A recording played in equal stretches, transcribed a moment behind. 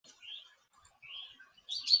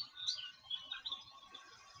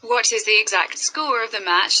What is the exact score of the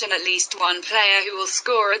match and at least one player who will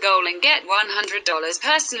score a goal and get $100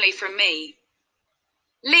 personally from me?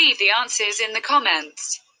 Leave the answers in the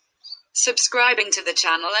comments. Subscribing to the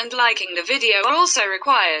channel and liking the video are also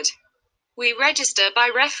required. We register by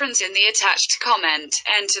reference in the attached comment.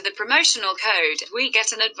 Enter the promotional code. We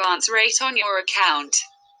get an advance rate on your account.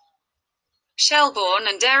 Shelbourne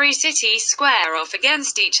and Derry City square off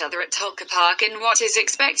against each other at Tulka Park in what is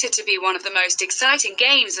expected to be one of the most exciting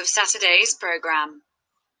games of Saturday's programme.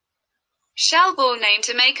 Shelbourne aim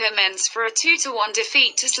to make amends for a 2-1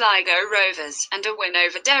 defeat to Sligo Rovers, and a win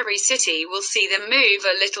over Derry City will see them move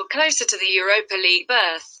a little closer to the Europa League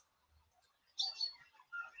berth.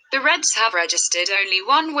 The Reds have registered only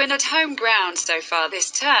one win at home ground so far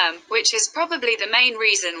this term, which is probably the main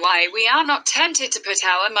reason why we are not tempted to put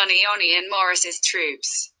our money on Ian Morris's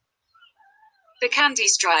troops. The Candy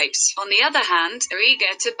Stripes, on the other hand, are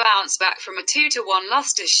eager to bounce back from a 2-1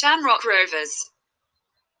 loss to Shamrock Rovers.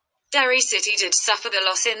 Derry City did suffer the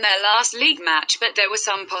loss in their last league match, but there were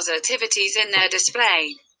some positivities in their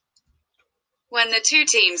display. When the two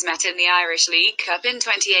teams met in the Irish League Cup in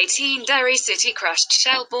 2018, Derry City crushed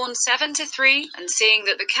Shelbourne 7-3, and seeing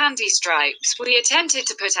that the Candy Stripes, we attempted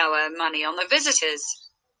to put our money on the visitors.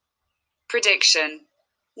 Prediction: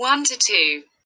 1-2.